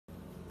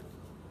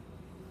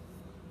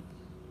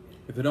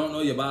If you don't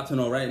know, you're about to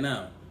know right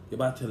now. You're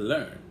about to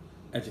learn.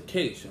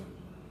 Education.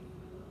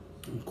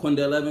 I'm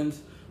Quindell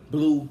Evans,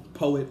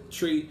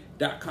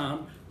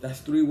 BluePoetry.com. That's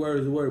 3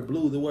 words, the word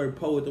blue, the word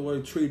poet, the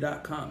word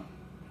tree.com.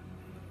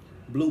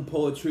 Blue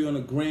Poetry on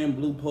the gram,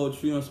 Blue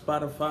Poetry on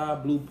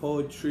Spotify, Blue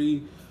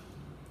Poetry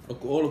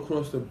all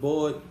across the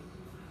board.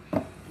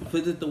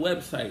 Visit the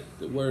website,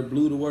 the word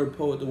blue, the word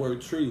poet, the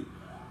word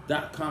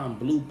tree.com,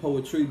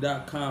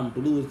 BluePoetry.com.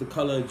 Blue is the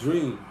color of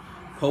dream.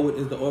 Poet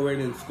is the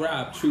orator and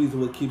scribe. Trees are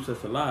what keeps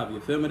us alive. You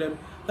feel me, then?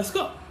 Let's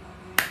go.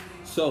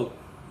 So,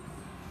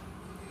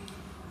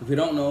 if you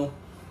don't know,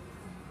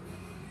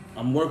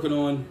 I'm working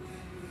on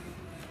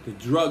the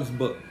drugs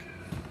book.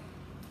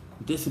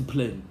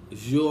 Discipline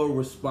is your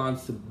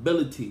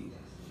responsibility.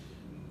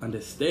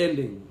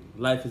 Understanding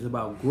life is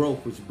about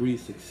growth, which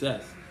breeds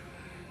success.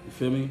 You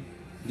feel me?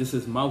 This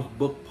is Mouth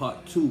Book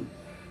Part 2.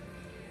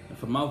 And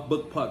for Mouth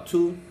Book Part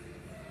 2,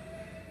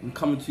 I'm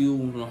coming to you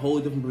from a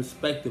whole different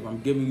perspective. I'm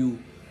giving you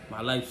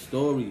my life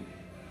story.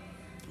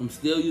 I'm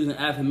still using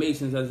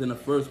affirmations as in the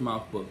first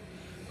Mouth Book.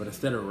 But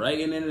instead of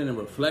writing in it and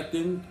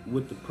reflecting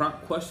with the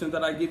prompt questions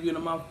that I give you in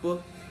the Mouth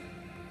Book,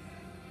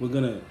 we're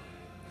going to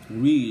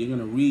read. You're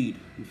going to read.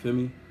 You feel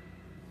me?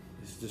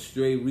 It's just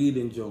straight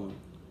reading, Joan.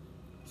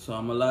 So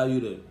I'm going to allow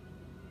you to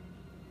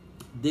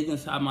dig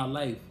inside my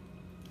life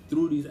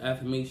through these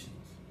affirmations.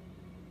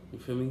 You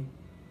feel me?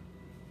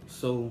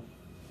 So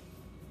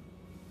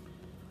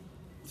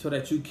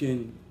that you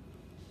can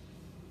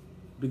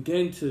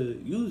begin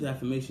to use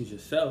affirmations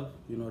yourself.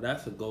 You know,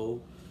 that's a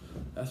goal.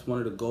 That's one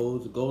of the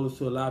goals. The goal is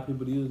to allow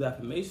people to use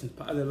affirmations.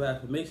 Positive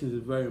affirmations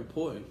is very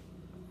important.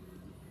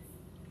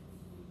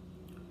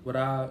 What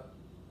I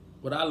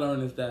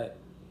learned is that,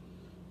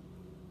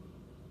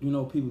 you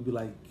know, people be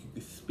like, you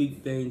can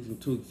speak things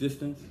into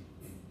existence.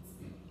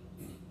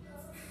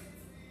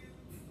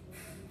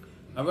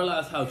 I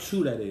realize how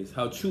true that is.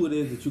 How true it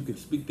is that you can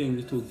speak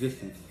things into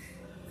existence.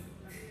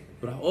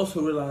 But I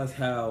also realize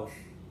how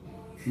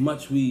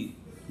much we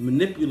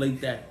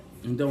manipulate that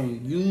and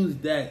don't use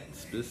that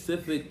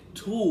specific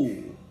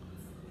tool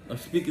of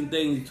speaking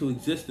things into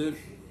existence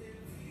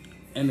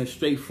in a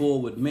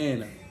straightforward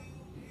manner.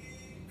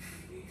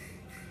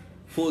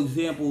 For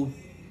example,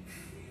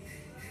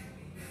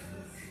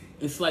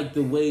 it's like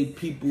the way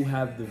people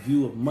have the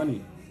view of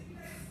money.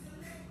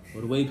 Or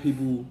the way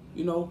people,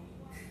 you know,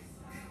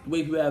 the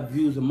way people have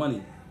views of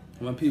money.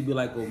 And when people be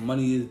like, oh,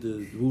 money is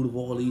the root of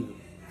all evil.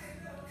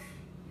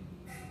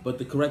 But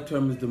the correct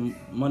term is the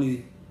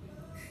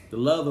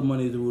love of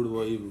money is the root of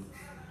all evil,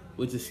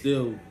 which is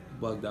still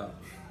bugged out.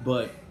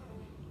 But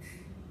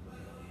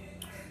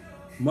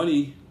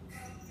money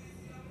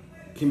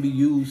can be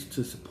used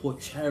to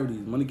support charities.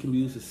 Money can be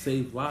used to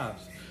save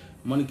lives.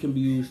 Money can be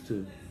used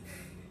to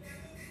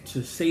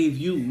save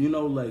you. You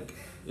know, like,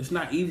 it's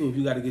not evil if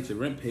you got to get your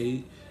rent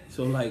paid.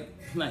 So, like,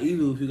 it's not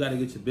evil if you got to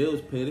get your bills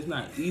paid. It's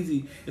not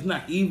easy. It's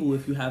not evil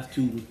if you have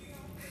to,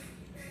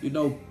 you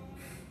know,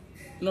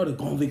 to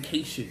go on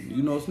vacation.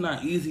 You know, it's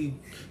not easy.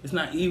 It's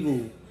not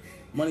evil.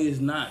 Money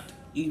is not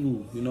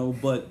evil, you know,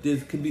 but there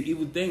could be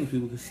evil things.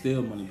 People can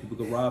steal money. People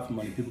can rob for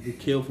money. People can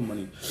kill for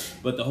money.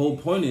 But the whole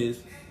point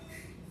is,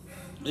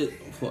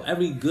 for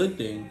every good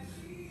thing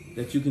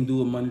that you can do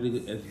with money,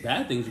 there's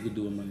bad things you can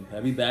do with money.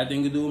 Every bad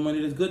thing you can do with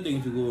money, there's good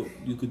things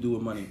you could do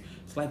with money.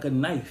 It's like a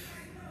knife.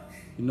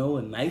 You know,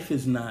 a knife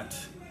is not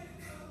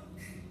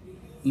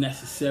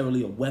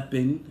necessarily a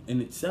weapon in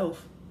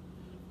itself.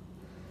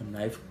 A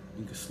knife,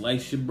 you can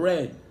slice your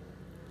bread.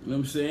 You know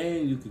what I'm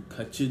saying? You can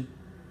cut your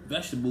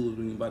vegetables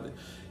when you're about to,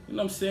 you know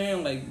what I'm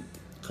saying? Like,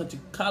 cut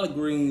your collard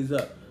greens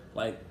up.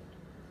 Like,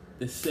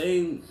 the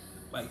same,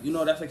 like, you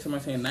know, that's like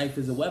somebody saying knife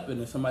is a weapon,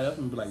 and somebody else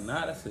would be like,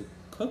 nah, that's a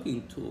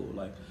cooking tool.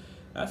 Like,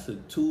 that's a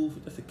tool,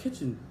 that's a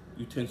kitchen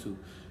utensil.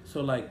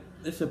 So, like,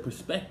 it's a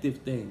perspective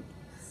thing.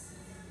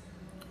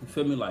 You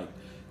feel me? Like,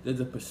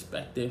 there's a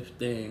perspective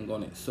thing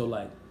on it. So,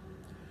 like,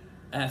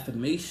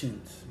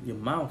 affirmations, your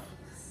mouth,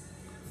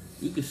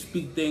 you can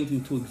speak things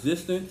into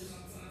existence,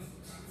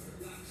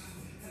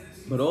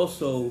 but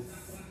also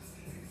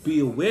be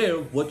aware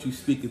of what you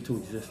speak into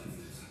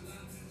existence.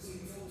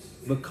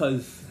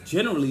 Because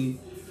generally,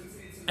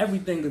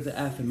 everything is an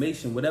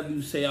affirmation. Whatever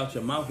you say out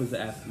your mouth is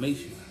an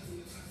affirmation.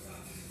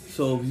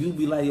 So if you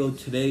be like, yo,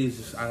 today is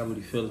just, I don't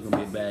really feel it's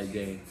gonna be a bad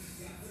day,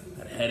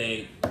 got a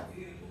headache,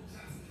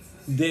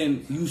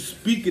 then you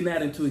speaking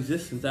that into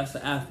existence, that's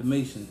an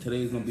affirmation.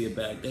 Today is gonna be a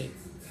bad day.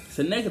 It's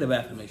a negative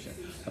affirmation.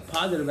 A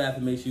positive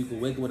affirmation, you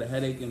can wake up with a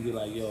headache and be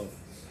like, yo,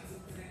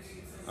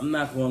 I'm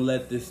not going to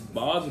let this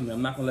bother me.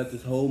 I'm not going to let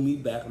this hold me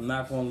back. I'm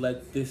not going to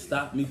let this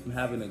stop me from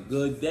having a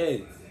good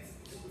day.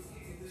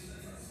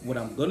 What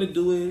I'm going to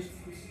do is,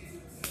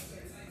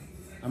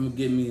 I'm going to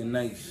get me a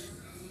nice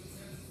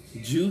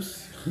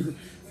juice,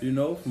 you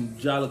know, from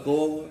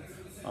Jollicola.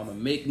 I'm going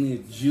to make me a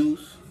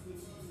juice,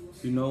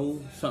 you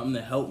know, something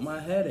to help my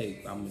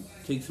headache. I'm going to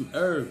take some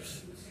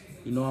herbs.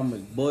 You know, I'm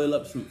going to boil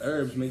up some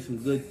herbs, make some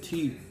good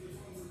tea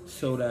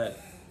so that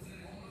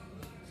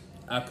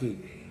I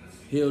could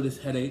heal this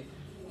headache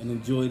and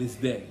enjoy this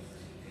day.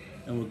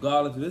 And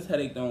regardless if this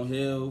headache don't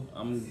heal,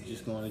 I'm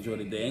just gonna enjoy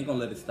the day. I ain't gonna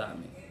let it stop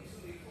me.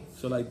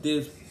 So like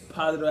there's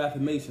positive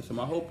affirmation. So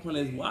my whole point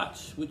is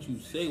watch what you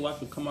say,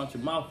 watch what come out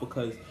your mouth,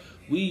 because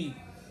we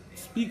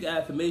speak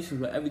affirmations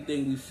with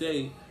everything we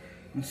say.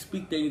 We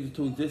speak things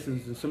into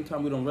existence, and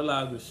sometimes we don't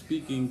realize we're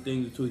speaking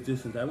things into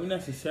existence that we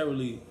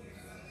necessarily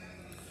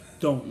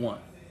don't want.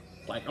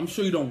 Like, I'm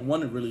sure you don't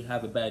want to really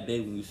have a bad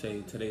day when you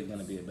say today's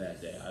gonna be a bad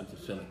day. I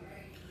just feel it.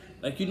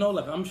 Like, you know,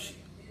 like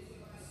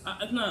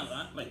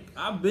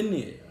I've been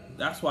there.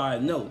 That's why I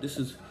know. This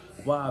is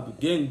why I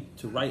begin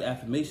to write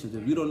affirmations.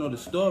 If you don't know the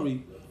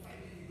story,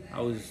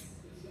 I was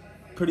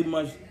pretty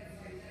much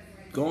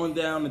going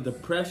down the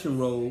depression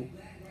road,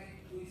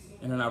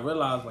 and then I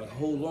realized, like,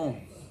 hold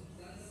on.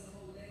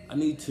 I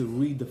need to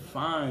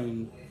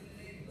redefine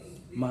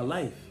my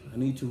life. I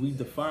need to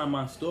redefine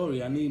my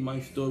story. I need my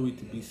story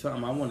to be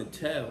something I want to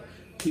tell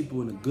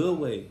people in a good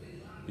way.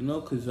 You know,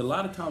 because a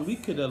lot of times we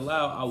could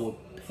allow our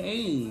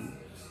pain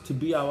to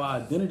be our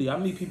identity. I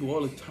meet people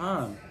all the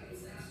time,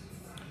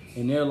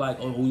 and they're like,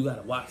 oh, you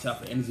got to watch out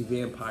for energy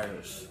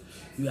vampires.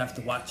 You have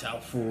to watch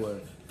out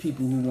for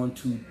people who want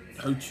to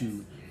hurt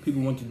you,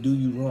 people who want to do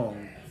you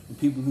wrong, and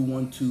people who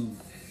want to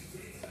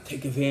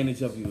take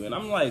advantage of you. And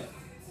I'm like,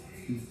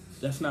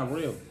 that's not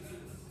real.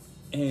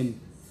 And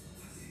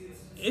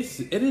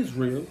it is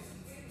real,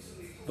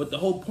 but the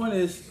whole point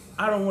is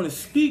I don't want to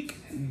speak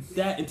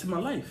that into my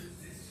life.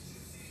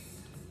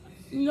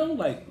 You know,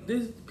 like,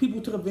 there's people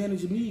who took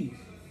advantage of me.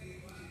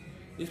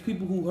 There's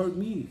people who hurt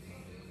me.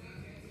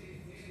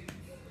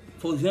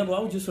 For example, I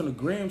was just on the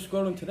gram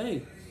scrolling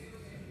today,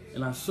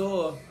 and I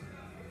saw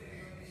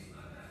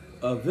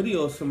a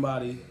video of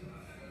somebody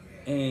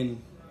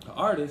and an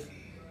artist,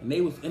 and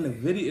they was in a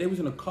video. They was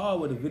in a car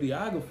with a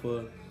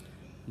videographer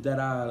that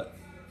I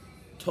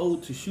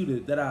told to shoot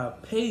it, that I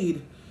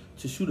paid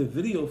to shoot a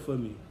video for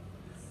me.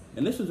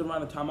 And this was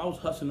around the time I was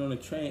hustling on the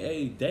train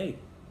every day.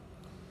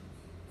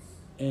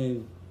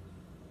 And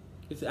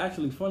it's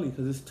actually funny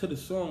because it's to the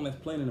song that's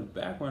playing in the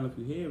background if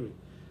you hear it.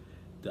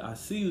 The I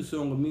See You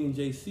song with me and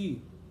JC.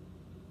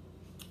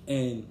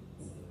 And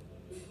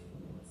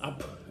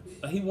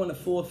he wanted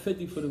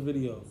 $450 for the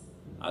video.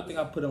 I think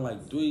I put in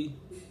like $3,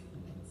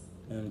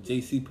 and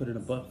JC put in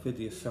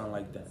 $150 or something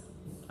like that.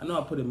 I know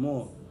I put in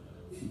more,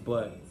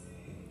 but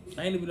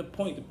I ain't even the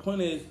point. The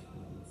point is,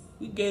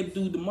 we gave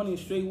dude the money in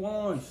straight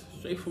ones,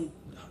 straight from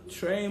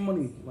train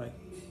money, like,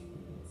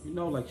 you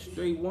know, like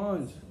straight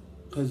ones.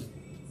 Cause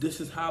this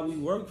is how we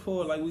work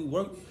for. Like, we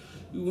work.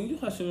 When you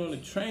hustling on the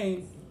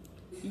train,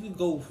 you can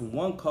go from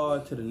one car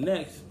to the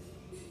next,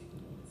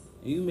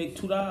 and you make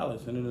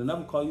 $2, and then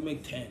another car you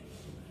make 10,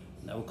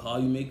 another car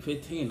you make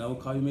 15, another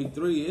car you make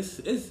 3.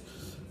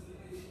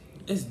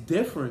 It's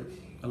different.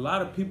 A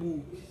lot of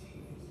people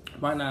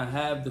might not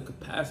have the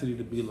capacity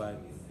to be like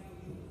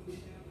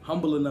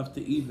humble enough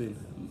to even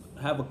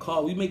have a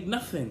car. We make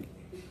nothing.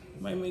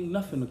 You might make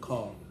nothing a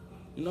car.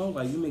 You know,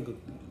 like you make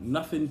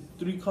nothing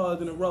 3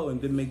 cars in a row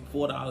and then make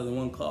 $4 in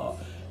one car.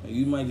 And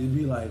you might just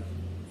be like,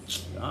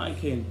 I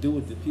can't do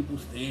it. The people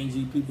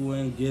stingy, people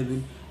ain't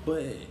giving.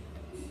 But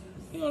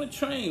you on the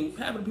train,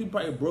 half of the people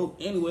probably broke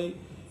anyway.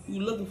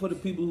 You looking for the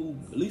people who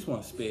at least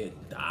want to spare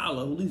 $1,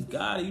 who at least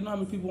got it. You know how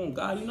many people want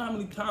God? You know how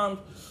many times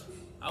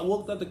I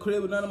walked out the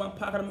crib with none in my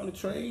pocket, I'm on the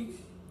train?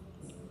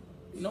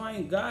 You know, I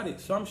ain't got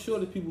it. So I'm sure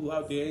the people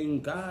out there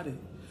ain't got it.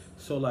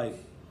 So, like,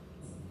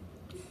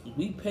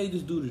 we paid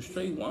this dude the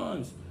straight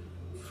ones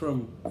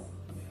from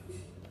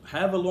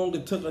however long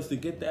it took us to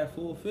get that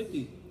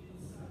 $450.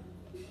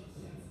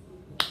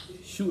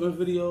 Shooting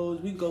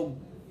videos, we go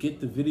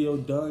get the video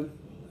done.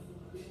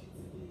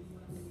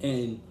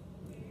 And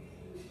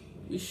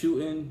we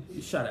shooting,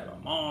 we shot at my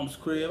mom's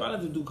crib. I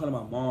let the dude come to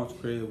my mom's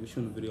crib. We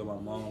shooting a video at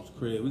my mom's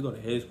crib. We go to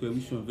his crib,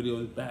 we shooting video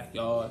in his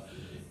backyard.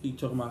 He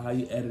talking about how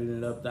he edited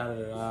it up,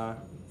 da-da-da-da.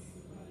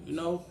 You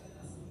know?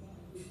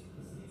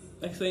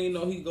 Next thing you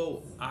know, he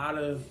go out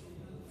of,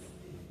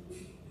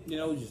 you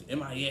know, just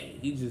MIA.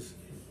 He just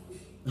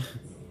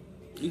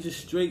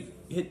straight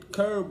hit the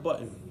curve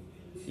button.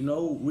 You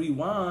know,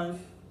 rewind.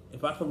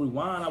 If I could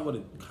rewind, I would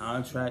have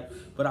contract.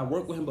 But I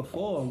worked with him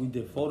before, and we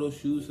did photo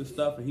shoots and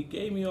stuff, and he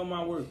gave me all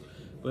my work.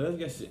 But I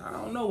guess, I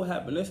don't know what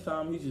happened this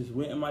time. He just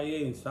went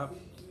MIA and stopped,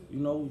 you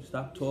know,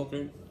 stopped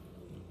talking.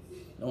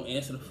 Don't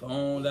answer the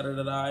phone,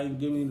 da-da-da-da. Ain't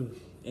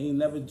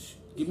never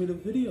give me the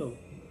video.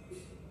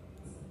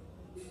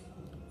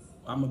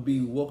 I'm going to be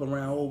walking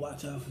around, oh,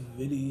 watch out for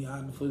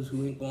videographers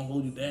who ain't going to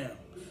hold you down.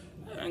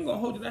 I ain't going to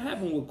hold you. That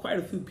happened with quite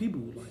a few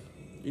people. Like,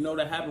 you know,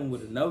 that happened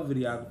with another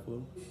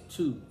videographer,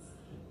 too,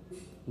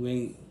 who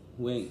ain't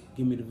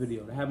give me the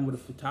video. That happened with a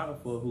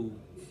photographer who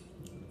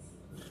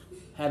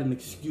had an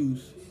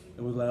excuse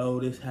and was like,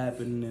 oh, this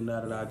happened, and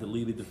da-da-da,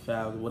 deleted the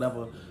files or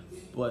whatever,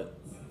 but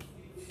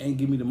ain't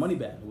give me the money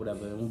back or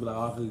whatever. And we'll be like,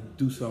 oh, I could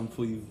do something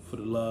for you, for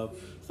the love,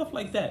 stuff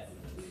like that.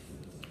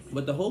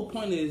 But the whole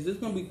point is, there's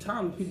gonna be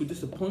times when people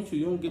disappoint you,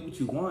 you don't get what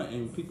you want,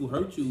 and people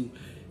hurt you,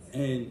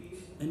 and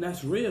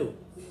that's real.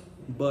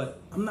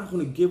 But I'm not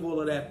gonna give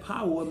all of that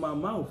power in my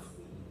mouth.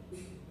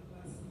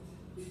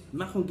 I'm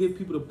not gonna give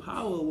people the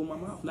power with my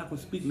mouth. I'm not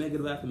gonna speak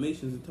negative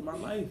affirmations into my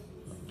life.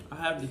 I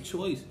have the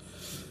choice.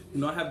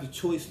 I have the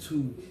choice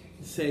to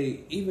say,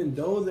 even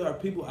though there are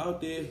people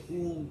out there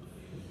who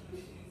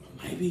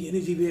might be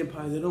energy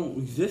vampires, they don't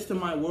exist in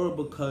my world,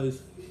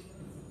 because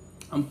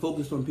I'm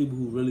focused on people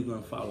who really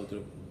gonna follow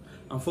through.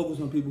 I'm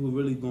focused on people who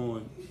really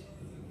going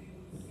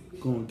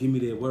give me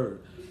their word.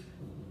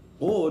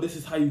 Or this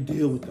is how you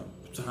deal with them.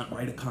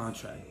 Write a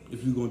contract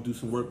if you're gonna do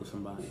some work with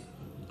somebody.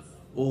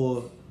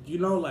 Or,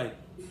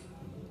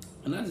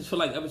 and I just feel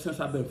like ever since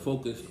I've been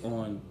focused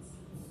on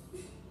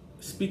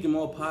speaking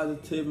more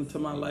positive into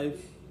my life,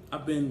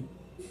 I've been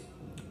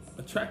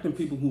attracting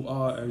people who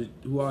are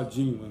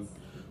genuine,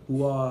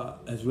 who are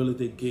as real as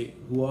they get,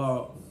 who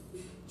are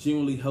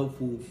genuinely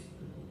helpful,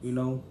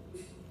 who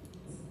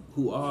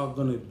are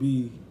gonna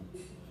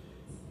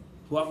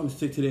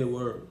stick to their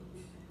word,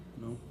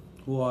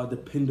 who are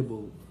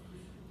dependable,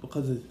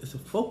 because it's a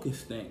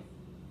focus thing.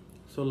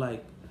 So I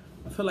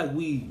feel like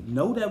we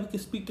know that we can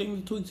speak things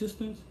into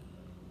existence,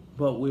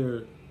 but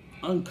we're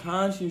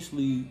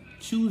unconsciously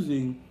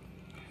choosing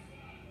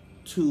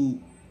to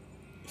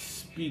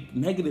speak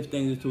negative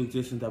things into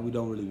existence that we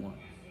don't really want.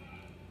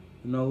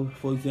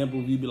 For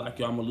example, if you be like,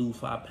 yo, I'm gonna lose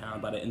 5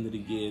 pounds by the end of the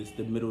year, it's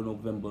the middle of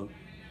November. You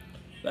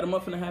got a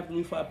month and a half to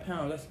lose 5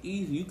 pounds. That's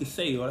easy. You could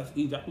say, oh, that's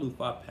easy. I can lose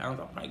 5 pounds.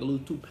 I probably can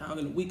lose 2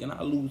 pounds in a week, and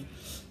I lose,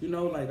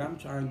 I'm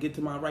trying to get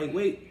to my right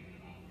weight.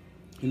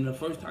 The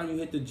first time you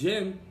hit the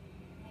gym,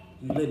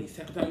 you litty.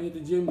 Second time you hit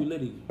the gym, you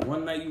litty.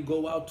 One night you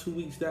go out, 2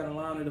 weeks down the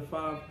line to the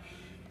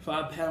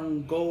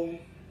 5-pound goal.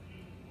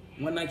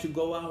 One night you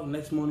go out,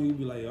 next morning you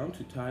be like, yo, I'm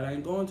too tired, I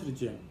ain't going to the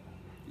gym.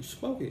 You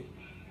spoke it.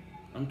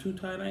 I'm too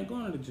tired, I ain't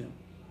going to the gym.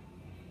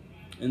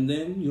 And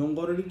then you don't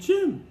go to the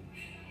gym.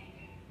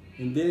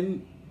 And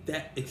then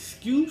that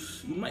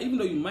excuse, even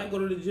though you might go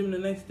to the gym the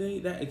next day,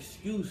 that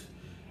excuse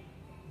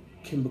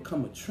can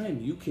become a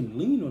trend. You can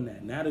lean on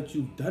that. Now that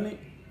you've done it,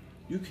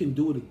 you can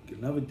do it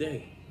another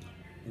day.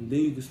 And then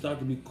you can start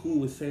to be cool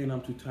with saying,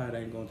 I'm too tired, I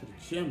ain't going to the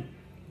gym.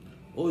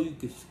 Or you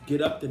could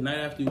get up the night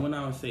after you went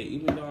out and say,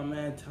 even though I'm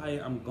mad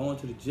tired, I'm going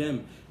to the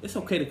gym. It's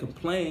okay to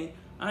complain.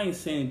 I ain't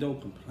saying don't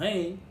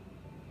complain,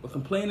 but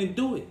complain and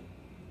do it.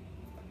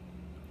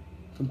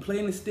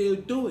 Complain and still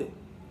do it.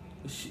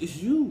 It's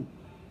you.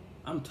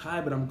 I'm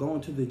tired, but I'm going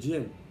to the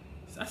gym.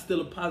 That's still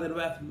a positive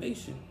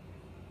affirmation.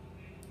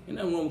 Ain't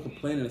nothing wrong with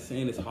complaining and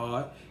saying it's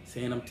hard,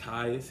 saying I'm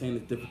tired, saying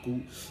it's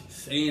difficult,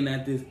 saying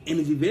that there's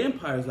energy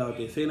vampires out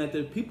there, saying that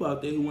there's people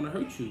out there who want to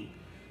hurt you.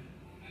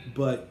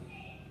 But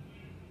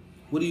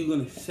what are you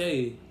going to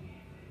say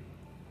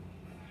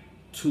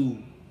to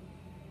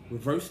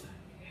reverse that?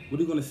 What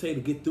are you going to say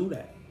to get through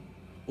that?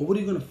 Or what are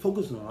you going to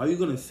focus on? Are you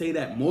going to say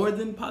that more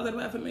than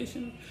positive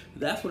affirmation?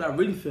 That's what I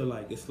really feel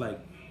like. It's like,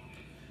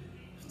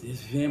 if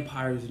there's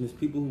vampires and there's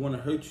people who want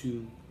to hurt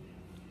you,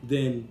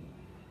 then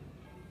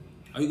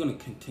are you going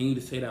to continue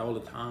to say that all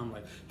the time?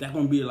 Like, that's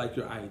going to be like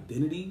your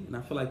identity? And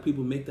I feel like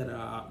people make that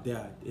their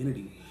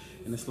identity.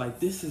 And it's like,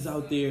 this is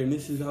out there and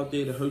this is out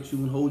there to hurt you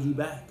and hold you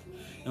back.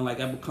 And like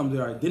that becomes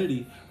their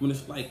identity, when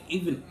it's like,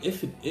 even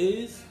if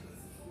these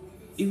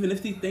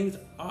things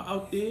are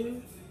out there,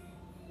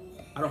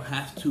 I don't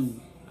have to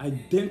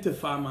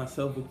identify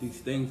myself with these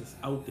things that's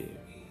out there.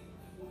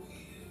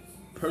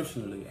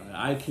 Personally,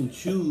 I can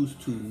choose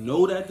to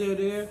know that they're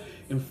there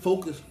and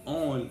focus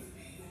on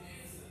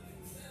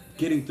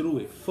getting through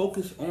it.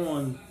 Focus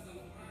on,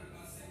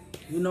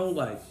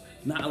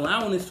 not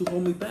allowing this to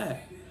hold me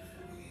back.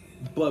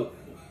 But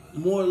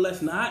more or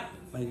less not.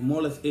 Like, more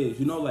or less is.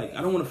 I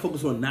don't want to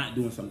focus on not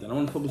doing something. I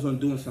want to focus on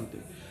doing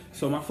something.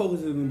 So my focus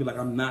is going to be like,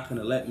 I'm not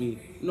going to let me...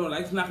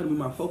 it's not going to be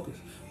my focus.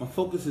 My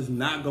focus is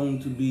not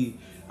going to be,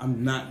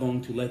 I'm not going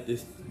to let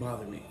this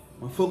bother me.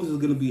 My focus is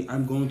going to be,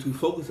 I'm going to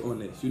focus on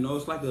this.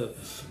 It's like a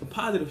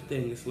positive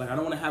thing. It's like, I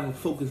don't want to have a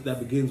focus that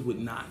begins with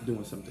not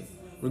doing something.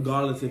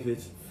 Regardless if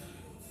it's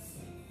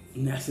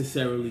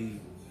necessarily,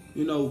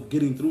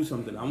 getting through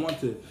something. I want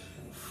to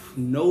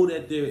know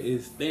that there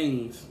is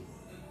things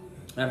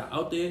that are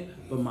out there,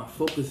 but my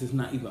focus is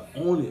not even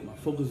on it. My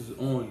focus is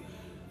on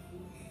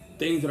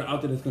things that are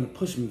out there that's going to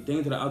push me,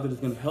 things that are out there that's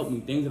going to help me,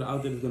 things that are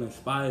out there that's going to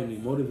inspire me,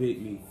 motivate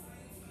me,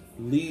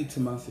 lead to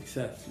my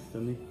success. You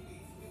feel me?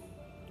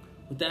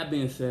 With that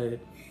being said,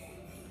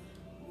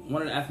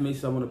 one of the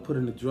affirmations I want to put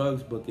in the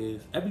drugs book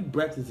is, every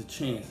breath is a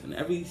chance, and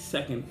every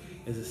second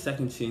is a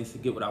second chance to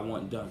get what I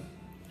want done.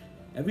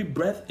 Every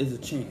breath is a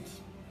chance,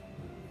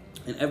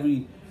 and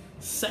every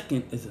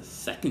second is a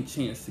second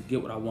chance to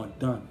get what I want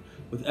done.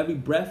 With every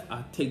breath,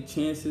 I take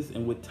chances,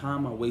 and with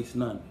time, I waste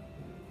none.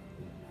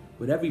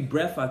 With every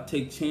breath, I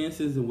take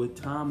chances, and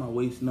with time, I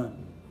waste none.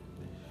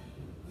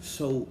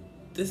 So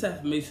this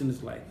affirmation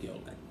is like,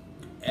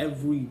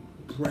 every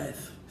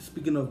breath,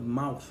 speaking of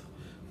mouth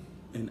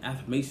and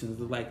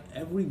affirmations, it's like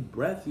every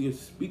breath you're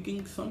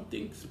speaking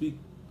something,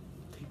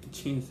 take the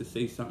chance to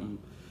say something,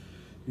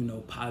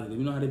 positive.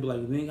 You know how they be like,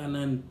 if you ain't got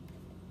nothing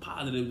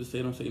positive to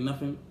say, don't say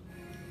nothing.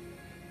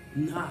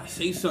 Nah,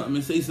 say something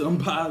and say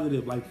something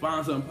positive. Like,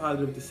 find something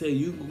positive to say.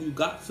 You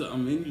got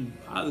something in you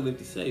positive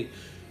to say.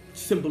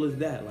 Simple as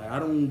that. Like, I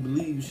don't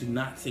believe you should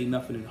not say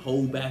nothing and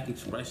hold back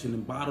expression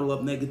and bottle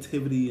up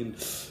negativity, and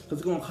because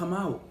it's gonna come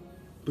out.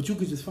 But you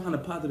could just find a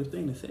positive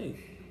thing to say.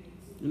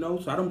 You know,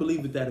 so I don't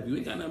believe that if you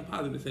ain't got nothing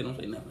positive to say, don't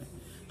say nothing.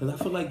 Because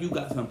I feel like you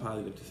got something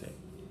positive to say.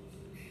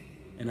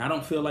 And I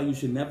don't feel like you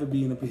should never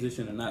be in a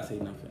position to not say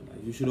nothing.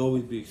 Like, you should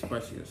always be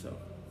expressing yourself.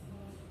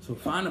 So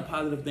find a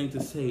positive thing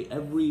to say.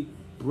 Every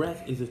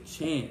breath is a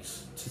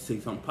chance to say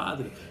something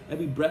positive.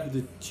 Every breath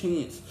is a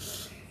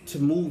chance to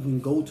move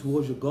and go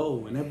towards your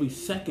goal. And every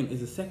second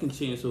is a second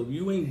chance. So if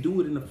you ain't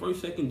do it in the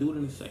first second, do it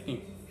in the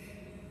second.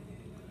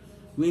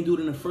 You ain't do it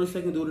in the first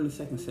second, do it in the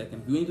second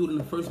second. If you ain't do it in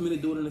the first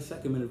minute, do it in the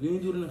second minute. If you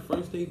ain't do it in the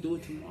first day, do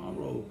it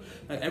tomorrow.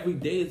 Like, every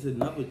day is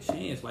another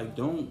chance. Like,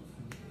 don't,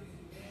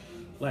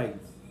 like,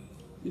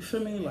 you feel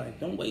me? Like,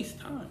 don't waste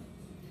time.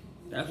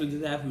 That's what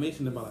this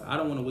affirmation is about. Like, I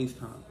don't want to waste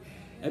time.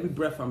 Every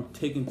breath I'm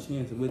taking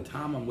chances. With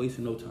time, I'm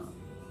wasting no time.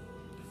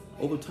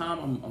 Over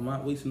time, I'm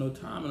not wasting no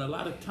time. And a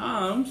lot of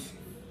times,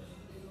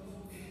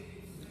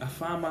 I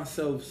find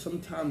myself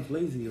sometimes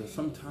lazy or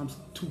sometimes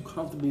too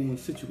comfortable in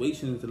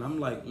situations, and I'm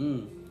like,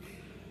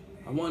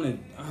 I want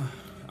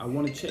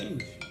to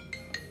change.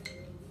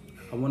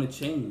 I want to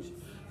change.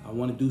 I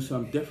want to do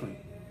something different.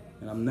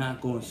 And I'm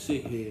not going to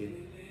sit here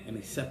and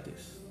accept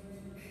this.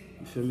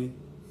 You feel me?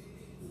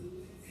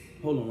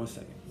 Hold on one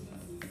second.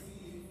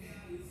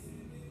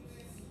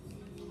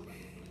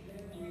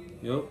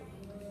 Yup.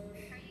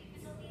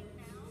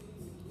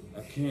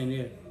 I can,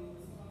 yeah.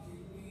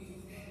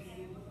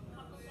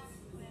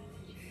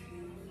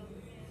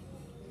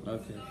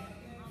 Okay.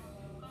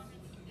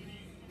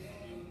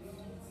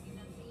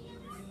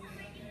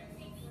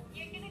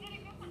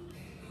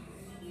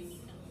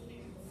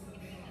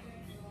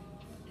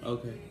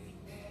 Okay.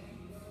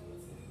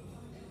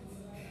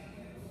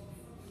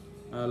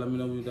 Let me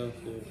know when you're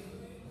downstairs.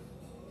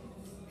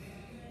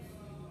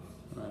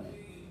 Alright.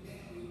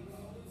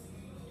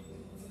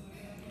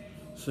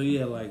 So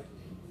yeah, like,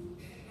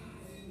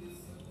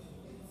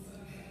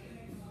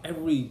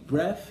 every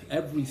breath,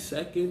 every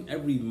second,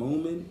 every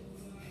moment,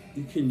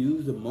 you can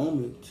use the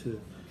moment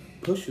to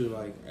push you.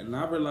 Like, and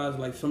I realize,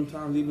 like,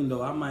 sometimes even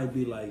though I might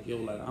be like, yo,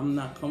 like, I'm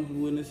not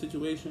comfortable in this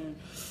situation,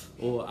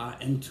 or I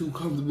am too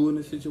comfortable in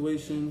this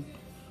situation,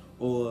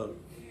 or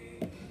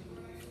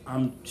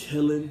I'm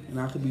chilling and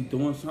I could be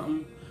doing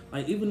something.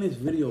 Like, even this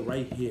video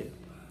right here,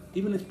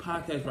 even this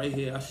podcast right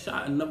here, I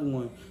shot another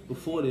one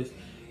before this,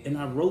 and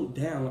I wrote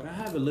down, like, I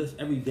have a list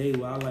every day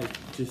where I, like,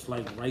 just,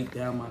 like, write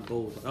down my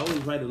goals. Like, I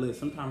always write a list.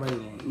 Sometimes I write it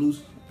on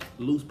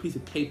a loose piece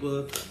of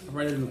paper. I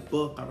write it in a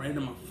book. I write it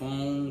on my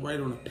phone. Write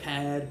it on a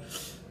pad.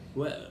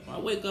 When I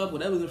wake up,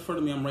 whatever's in front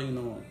of me, I'm writing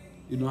on.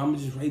 You know, I'm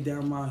just write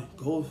down my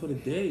goals for the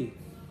day.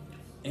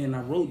 And I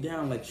wrote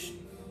down, like,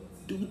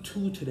 do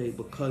 2 today,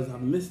 because I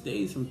miss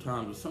days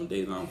sometimes. Some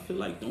days I don't feel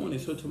like doing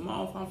it. So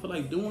tomorrow, if I don't feel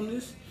like doing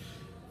this,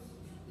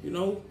 you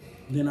know,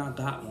 then I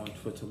got one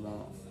for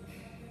tomorrow.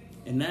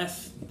 And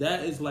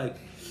that is like,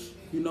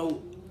 you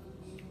know,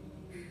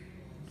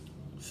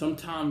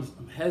 sometimes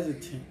I'm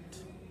hesitant.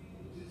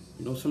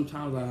 You know,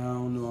 sometimes I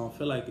don't know, I don't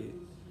feel like it.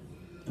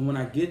 And when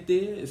I get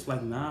there, it's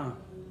like, nah,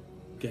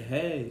 go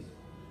ahead.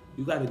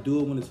 You got to do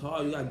it when it's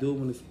hard. You got to do it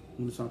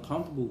when it's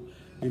uncomfortable.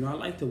 You know, I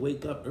like to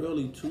wake up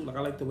early too. Like,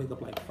 I like to wake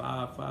up like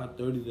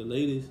 5:30 the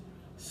latest,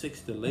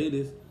 6 the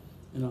latest.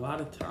 And a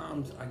lot of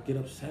times I get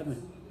up 7.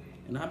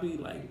 And I be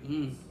like,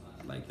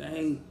 that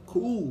ain't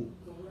cool.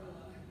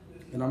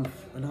 And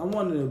I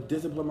want to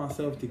discipline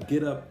myself to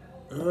get up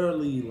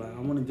early. Like,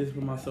 I want to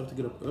discipline myself to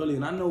get up early.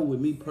 And I know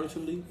with me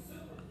personally,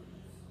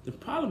 the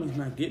problem is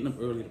not getting up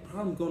early. The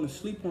problem is going to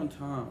sleep on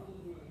time.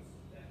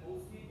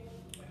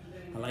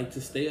 I like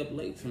to stay up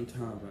late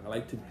sometimes. I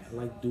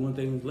like doing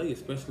things late,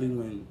 especially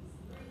when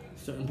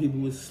certain people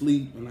will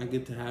sleep, and I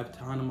get to have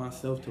time to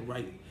myself to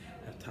write,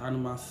 have time to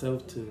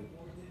myself to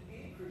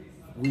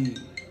read,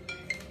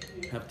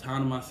 have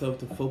time to myself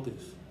to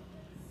focus.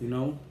 You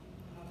know?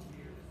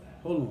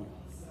 Hold on.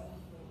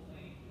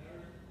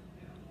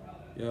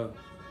 Yeah.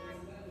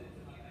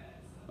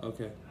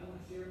 Okay.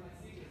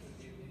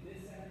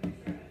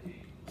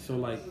 So,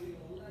 like,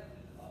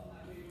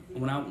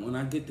 when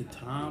I get the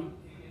time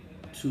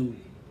to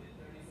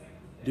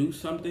do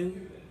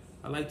something,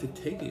 I like to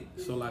take it.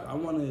 So, like, I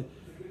want to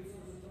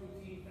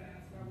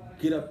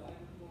get up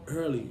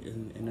early,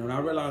 and when I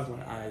realize,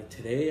 like,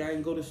 today I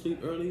didn't go to sleep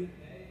early.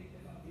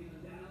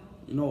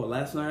 You know,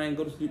 last night I didn't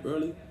go to sleep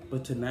early,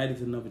 but tonight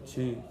is another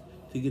chance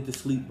to get to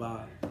sleep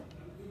by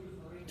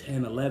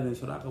 10, 11,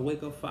 so that I can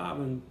wake up 5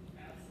 and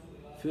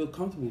feel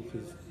comfortable.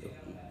 Because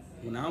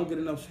when I don't get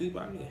enough sleep,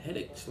 I get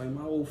headaches. Like,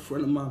 my old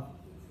friend of my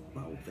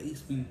old face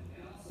be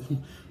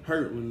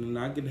hurt when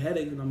I get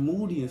headaches and I'm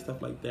moody and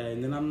stuff like that.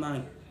 And then I'm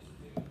not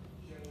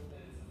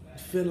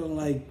feeling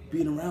like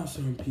being around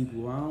certain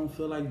people. I don't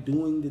feel like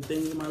doing the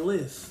things in my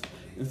list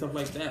and stuff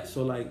like that.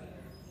 So, like,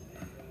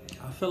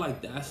 I feel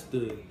like that's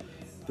the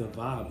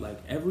vibe. Like,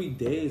 every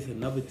day is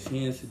another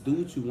chance to do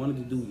what you wanted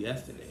to do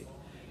yesterday.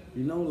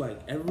 You know, like,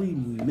 every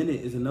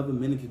minute is another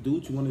minute to do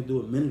what you wanted to do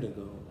a minute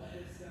ago.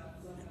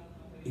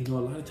 You know,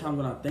 a lot of times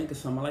when I think of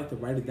something, I like to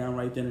write it down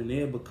right then and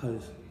there,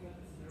 because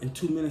in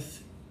 2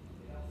 minutes,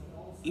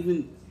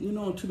 even, in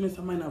 2 minutes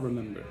I might not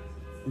remember.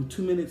 In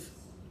 2 minutes,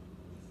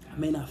 I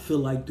may not feel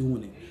like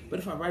doing it. But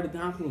if I write it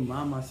down, I can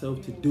remind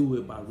myself to do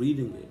it by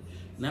reading it.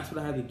 And that's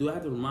what I had to do. I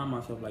had to remind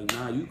myself, like,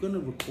 nah, you're going to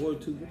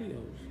record 2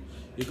 videos.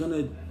 You're going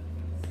to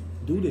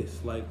do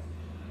this. Like,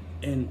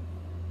 and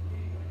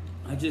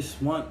I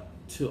just want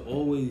to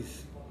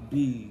always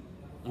be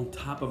on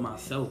top of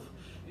myself.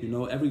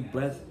 Every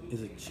breath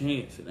is a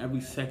chance, and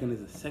every second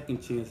is a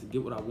second chance to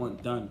get what I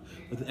want done.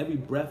 With every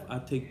breath, I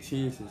take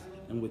chances,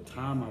 and with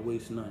time, I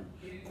waste none.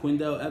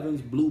 Quindell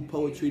Evans,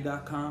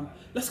 BluePoetry.com.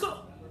 Let's go.